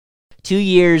2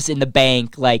 years in the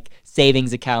bank, like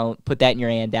savings account, put that in your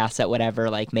and asset, whatever,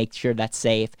 like make sure that's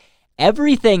safe.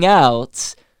 Everything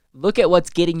else, look at what's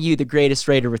getting you the greatest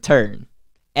rate of return.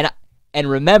 And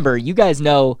remember, you guys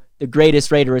know the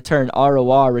greatest rate of return,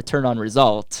 ROR, return on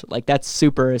result. Like that's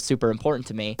super, super important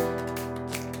to me.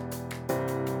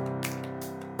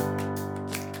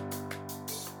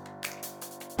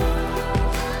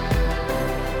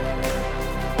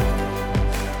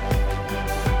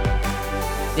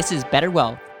 This is Better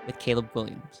Wealth with Caleb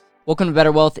Williams. Welcome to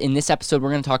Better Wealth. In this episode, we're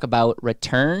going to talk about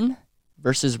return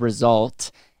versus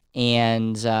result.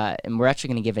 And we're actually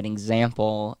going to give an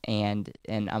example, and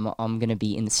I'm going to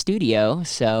be in the studio.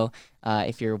 So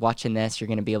if you're watching this, you're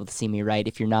going to be able to see me right.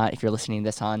 If you're not, if you're listening to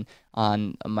this on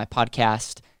my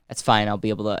podcast, that's fine. I'll be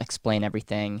able to explain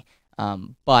everything.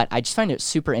 But I just find it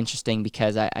super interesting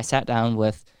because I sat down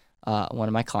with one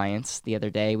of my clients the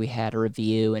other day. We had a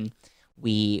review, and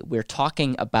we're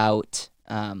talking about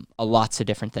lots of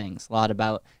different things. A lot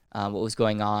about what was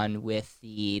going on with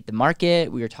the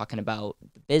market. We were talking about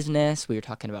the business. We were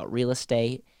talking about real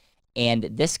estate. And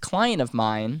this client of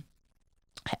mine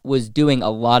was doing a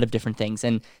lot of different things.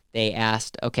 And they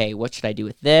asked, okay, what should I do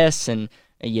with this? And,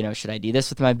 should I do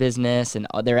this with my business? And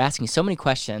they're asking so many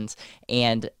questions.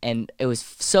 And it was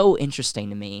so interesting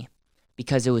to me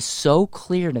because it was so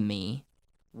clear to me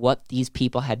what these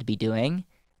people had to be doing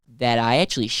that I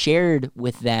actually shared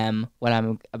with them what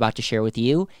I'm about to share with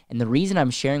you. And the reason I'm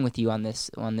sharing with you on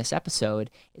this episode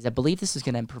is I believe this is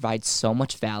going to provide so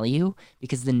much value,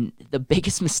 because the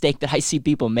biggest mistake that I see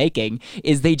people making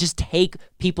is they just take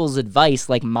people's advice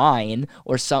like mine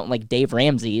or something like Dave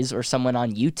Ramsey's or someone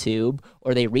on YouTube,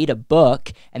 or they read a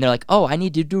book and they're like, oh, I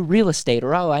need to do real estate,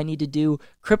 or oh, I need to do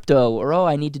crypto, or oh,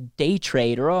 I need to day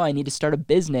trade, or oh, I need to start a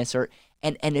business, or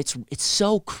And it's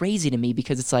so crazy to me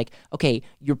because it's like, okay,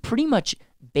 you're pretty much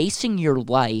basing your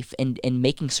life and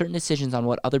making certain decisions on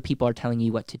what other people are telling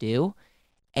you what to do,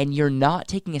 and you're not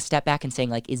taking a step back and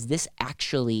saying, like, is this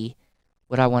actually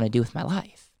what I want to do with my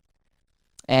life?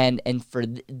 And for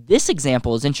this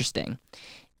example is interesting.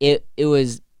 It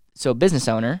was a business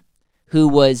owner who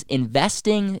was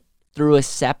investing through a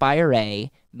SEP IRA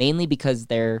mainly because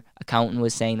their accountant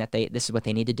was saying that this is what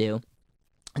they need to do.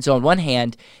 And so on one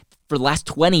hand, for the last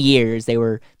 20 years, they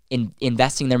were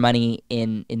investing their money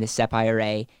in the SEP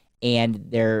IRA, and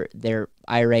their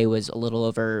IRA was a little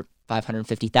over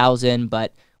 $550,000.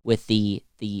 But with the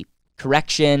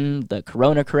correction, the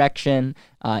Corona correction,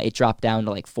 it dropped down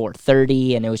to like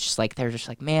 $430, and it was just like they're just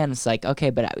like, man, it's like,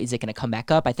 okay, but is it going to come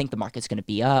back up? I think the market's going to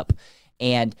be up,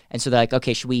 and so they're like,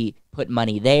 okay, should we put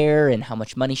money there, and how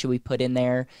much money should we put in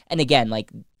there? And again,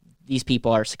 like these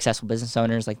people are successful business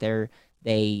owners, like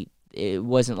it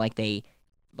wasn't like they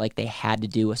had to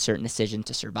do a certain decision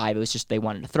to survive. It was just they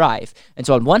wanted to thrive. And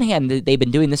so on one hand, they've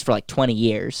been doing this for like 20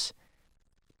 years.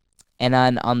 And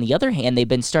on the other hand, they've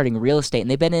been starting real estate, and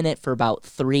they've been in it for about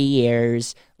 3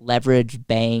 years, leveraged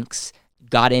banks,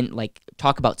 got in, like,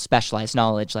 talk about specialized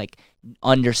knowledge, like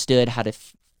understood how to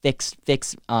fix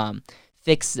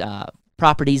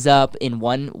properties up in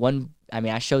one. I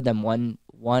mean, I showed them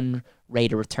one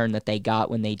rate of return that they got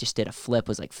when they just did a flip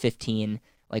was like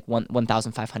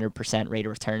 1,500% rate of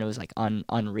return. It was like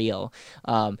unreal.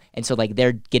 And so like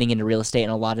they're getting into real estate,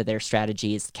 and a lot of their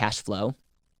strategy is cash flow.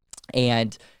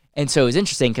 And so it was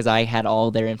interesting because I had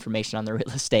all their information on the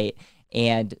real estate,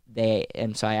 and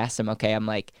so I asked them, okay, I'm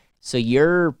like, so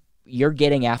you're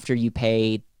getting after you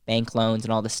pay bank loans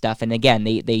and all this stuff. And again,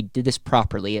 they did this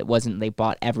properly. It wasn't they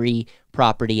bought every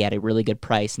property at a really good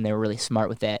price and they were really smart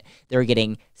with it. They were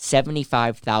getting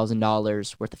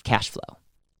 $75,000 worth of cash flow.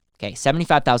 Okay,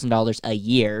 $75,000 a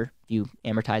year. If you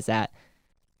amortize that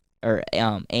or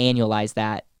annualize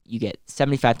that, you get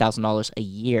 $75,000 a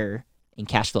year in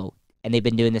cash flow, and they've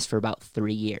been doing this for about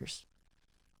 3 years.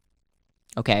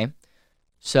 Okay,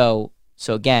 so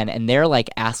again, and they're like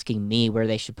asking me where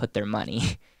they should put their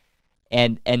money,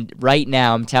 and right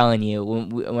now I'm telling you,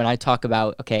 when I talk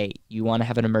about, okay, you want to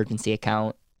have an emergency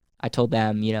account, I told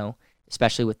them,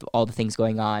 especially with all the things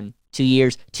going on, 2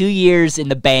 years in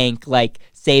the bank, like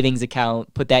savings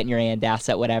account, put that in your and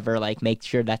asset, whatever, like make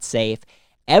sure that's safe.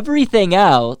 Everything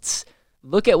else,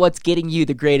 look at what's getting you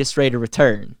the greatest rate of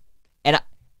return.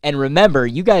 And remember,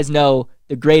 you guys know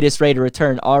the greatest rate of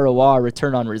return, ROR,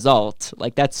 return on result.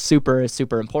 Like that's super,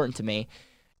 super important to me.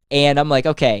 And I'm like,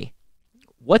 okay,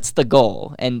 what's the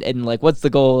goal? And like, what's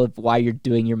the goal of why you're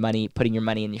doing your money, putting your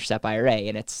money in your SEP IRA?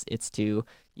 And it's to,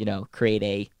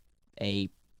 create a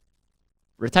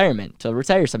retirement, to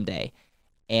retire someday.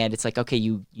 And it's like, okay,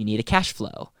 you need a cash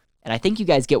flow. And I think you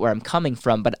guys get where I'm coming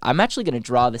from, but I'm actually going to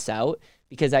draw this out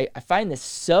because I find this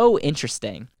so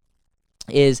interesting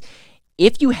is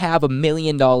if you have $1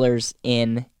 million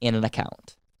in an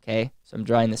account, okay? So I'm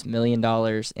drawing this $1 million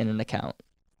in an account.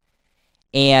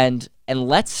 And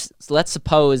let's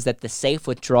suppose that the safe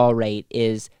withdrawal rate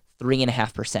is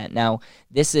 3.5%. Now,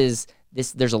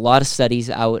 there's a lot of studies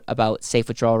out about safe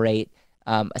withdrawal rate.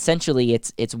 Essentially,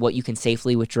 it's what you can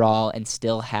safely withdraw and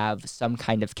still have some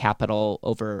kind of capital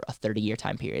over a 30-year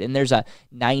time period. And there's a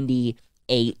 98%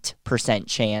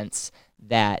 chance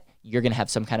that you're going to have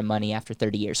some kind of money after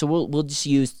 30 years. So we'll just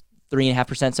use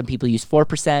 3.5%. Some people use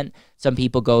 4%. Some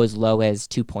people go as low as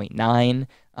 2.9.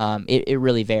 It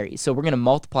really varies. So we're going to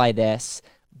multiply this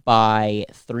by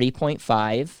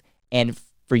 3.5, and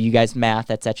for you guys math,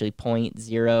 that's actually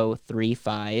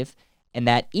 0.035, and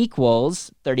that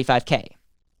equals 35K.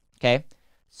 Okay,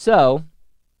 so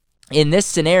in this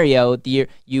scenario, you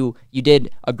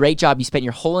did a great job. You spent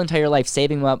your whole entire life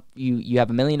saving up. You have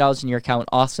 $1 million in your account.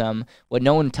 Awesome. What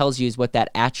no one tells you is what that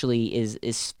actually is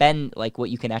spend, like what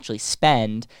you can actually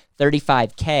spend,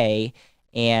 35K,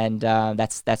 and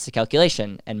that's the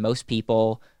calculation. And most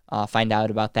people find out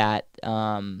about that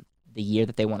the year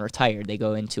that they want to retire. They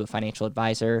go into a financial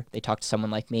advisor, they talk to someone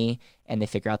like me, and they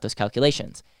figure out those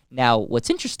calculations. Now, what's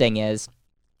interesting is,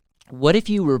 what if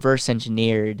you reverse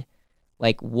engineered,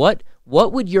 like what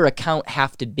would your account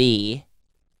have to be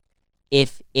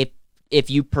if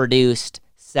you produced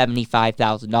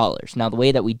 $75,000? Now, the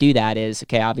way that we do that is,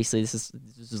 okay, obviously this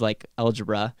is like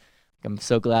algebra. I'm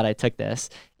so glad I took this.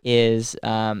 Is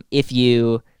if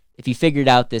you figured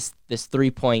out this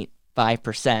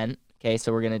 3.5%, okay,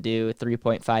 so we're gonna do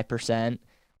 3.5%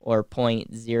 or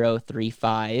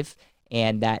 0.035,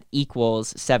 and that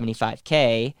equals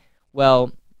 75K.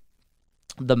 Well,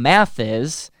 the math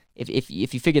is, if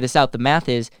you figure this out, the math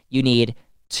is you need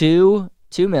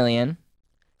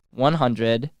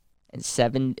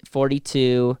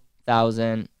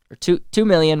 2,142,000 or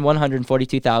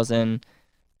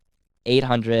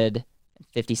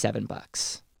 2,142,857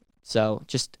 bucks. So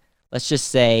let's just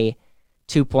say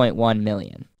 2.1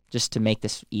 million, just to make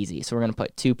this easy. So we're gonna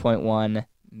put $2.1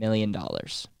 million.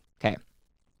 Okay.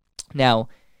 Now,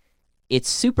 it's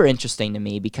super interesting to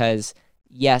me because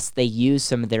yes, they used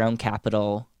some of their own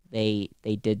capital. They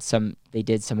did some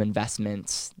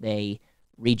investments. They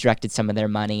redirected some of their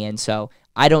money, and so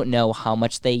I don't know how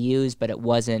much they used, but it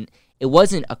wasn't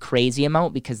a crazy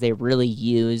amount because they really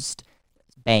used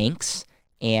banks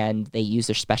and they used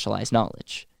their specialized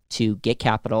knowledge to get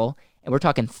capital. And we're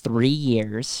talking 3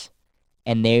 years,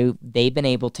 and they've been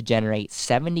able to generate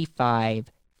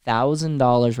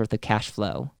 $75,000 worth of cash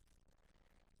flow,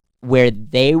 where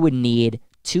they would need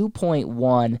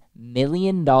 $2.1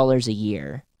 million a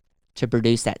year to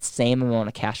produce that same amount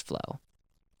of cash flow.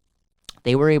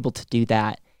 They were able to do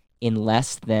that in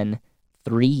less than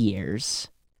 3 years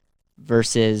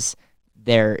versus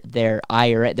their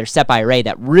IRA, their SEP IRA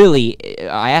that really,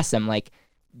 I asked them, like,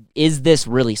 is this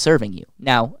really serving you?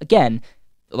 Now, again,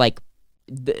 like,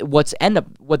 what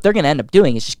they're going to end up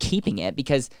doing is just keeping it,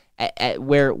 because at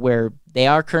where they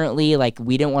are currently, like,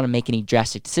 we didn't want to make any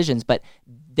drastic decisions, but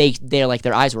they're like,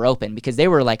 their eyes were open because they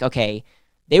were like, okay,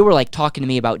 they were like talking to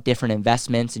me about different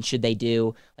investments and should they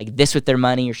do like this with their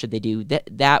money or should they do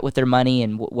that with their money,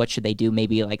 and what should they do?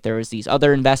 Maybe like there was these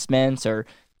other investments, or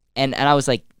and I was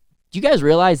like, do you guys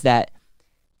realize that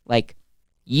like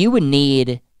you would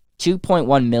need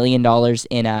 $2.1 million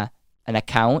in an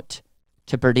account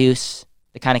to produce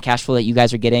the kind of cash flow that you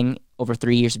guys are getting over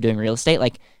 3 years of doing real estate?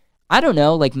 Like, I don't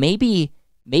know, like maybe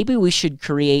we should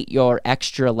create your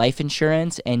extra life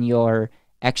insurance and your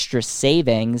extra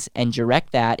savings and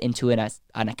direct that into an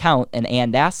account,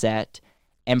 an asset,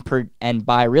 and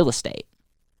buy real estate.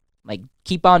 Like,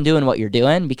 keep on doing what you're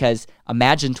doing, because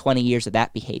imagine 20 years of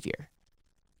that behavior.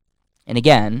 And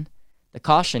again, the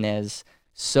caution is,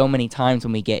 so many times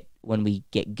when we get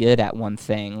good at one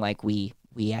thing, like we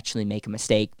actually make a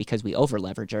mistake because we over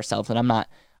leverage ourselves. And I'm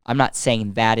not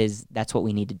saying that's what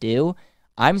we need to do.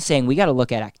 I'm saying we got to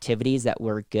look at activities that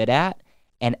we're good at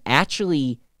and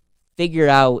actually figure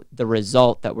out the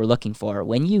result that we're looking for.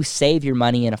 When you save your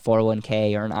money in a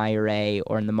 401k or an IRA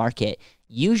or in the market,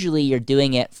 usually you're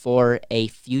doing it for a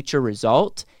future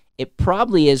result. It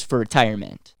probably is for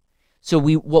retirement. So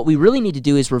what we really need to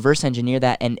do is reverse engineer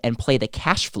that and play the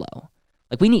cash flow.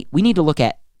 Like, we need to look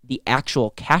at the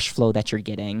actual cash flow that you're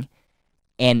getting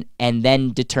and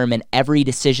then determine every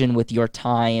decision with your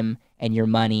time and your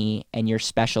money and your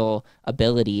special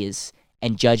abilities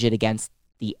and judge it against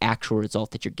the actual result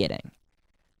that you're getting.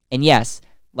 And yes,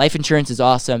 life insurance is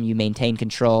awesome. You maintain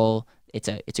control. it's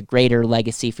a greater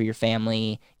legacy for your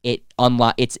family.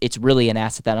 It's really an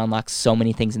asset that unlocks so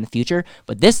many things in the future.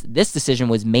 But this decision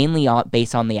was mainly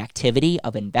based on the activity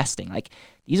of investing. Like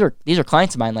these are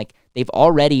clients of mine. Like they've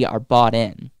already are bought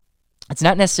in. It's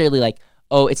not necessarily like,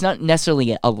 oh, it's not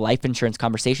necessarily a life insurance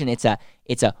conversation. It's a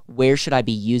where should I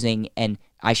be using and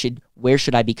where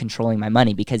should I be controlling my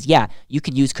money? Because yeah, you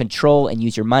can use control and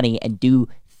use your money and do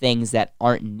things that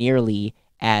aren't nearly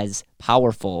as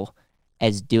powerful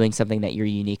as doing something that you're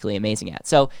uniquely amazing at.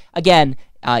 So again,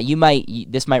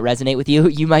 this might resonate with you.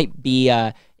 You might be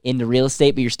into real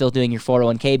estate, but you're still doing your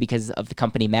 401k because of the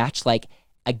company match. Like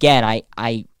again,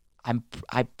 I'm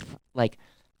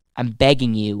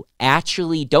begging you,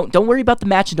 actually don't worry about the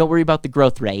match and don't worry about the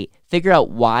growth rate. Figure out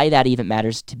why that even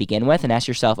matters to begin with and ask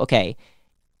yourself, okay,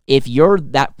 if you're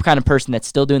that kind of person that's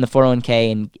still doing the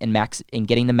 401k and max and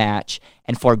getting the match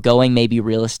and foregoing maybe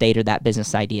real estate or that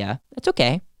business idea, that's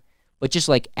okay. But just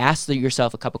like ask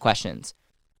yourself a couple questions.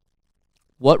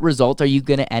 What result are you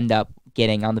going to end up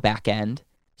getting on the back end?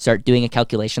 Start doing a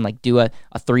calculation, like do a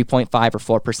 3.5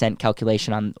 or 4%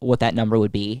 calculation on what that number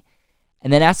would be.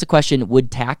 And then ask the question,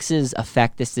 would taxes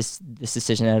affect this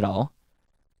decision at all?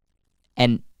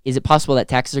 And is it possible that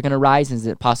taxes are going to rise? Is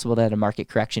it possible that a market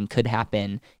correction could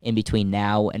happen in between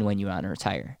now and when you want to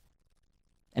retire?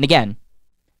 And again,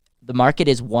 the market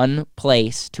is one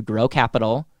place to grow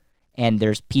capital, and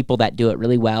there's people that do it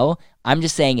really well. I'm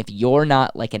just saying if you're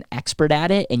not like an expert at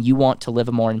it and you want to live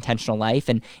a more intentional life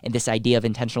and this idea of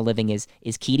intentional living is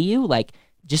key to you, like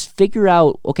just figure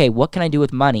out, okay, what can I do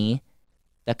with money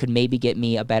that could maybe get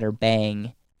me a better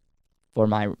bang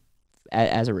for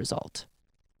as a result.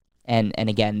 And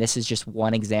again, this is just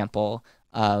one example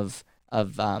of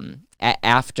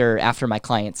after my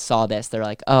clients saw this, they're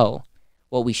like, oh,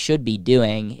 what we should be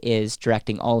doing is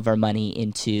directing all of our money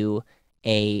into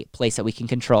a place that we can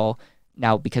control.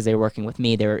 Now, because they were working with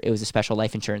me, it was a special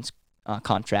life insurance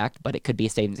contract, but it could be a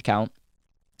savings account.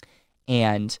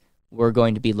 And we're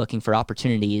going to be looking for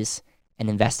opportunities and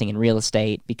investing in real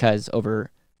estate because over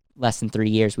less than 3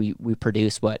 years, we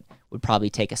produce what would probably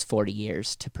take us 40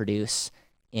 years to produce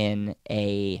in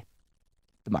the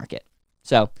market.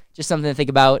 So just something to think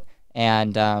about.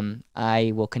 And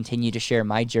I will continue to share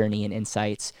my journey and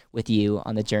insights with you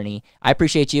on the journey. I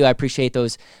appreciate you. I appreciate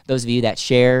those of you that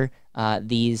share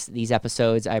these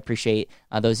episodes. I appreciate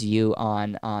those of you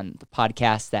on the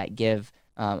podcast that give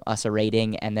us a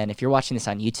rating. And then if you're watching this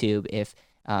on YouTube, if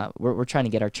we're trying to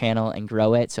get our channel and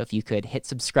grow it, so if you could hit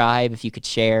subscribe, if you could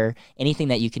share anything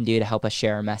that you can do to help us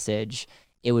share our message,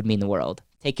 it would mean the world.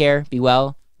 Take care, be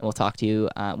well, and we'll talk to you.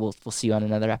 We'll see you on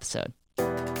another episode.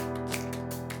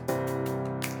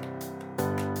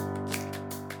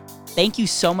 Thank you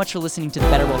so much for listening to the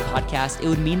Better Wealth Podcast. It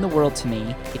would mean the world to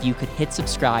me if you could hit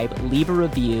subscribe, leave a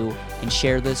review, and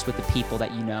share this with the people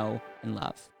that you know and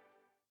love.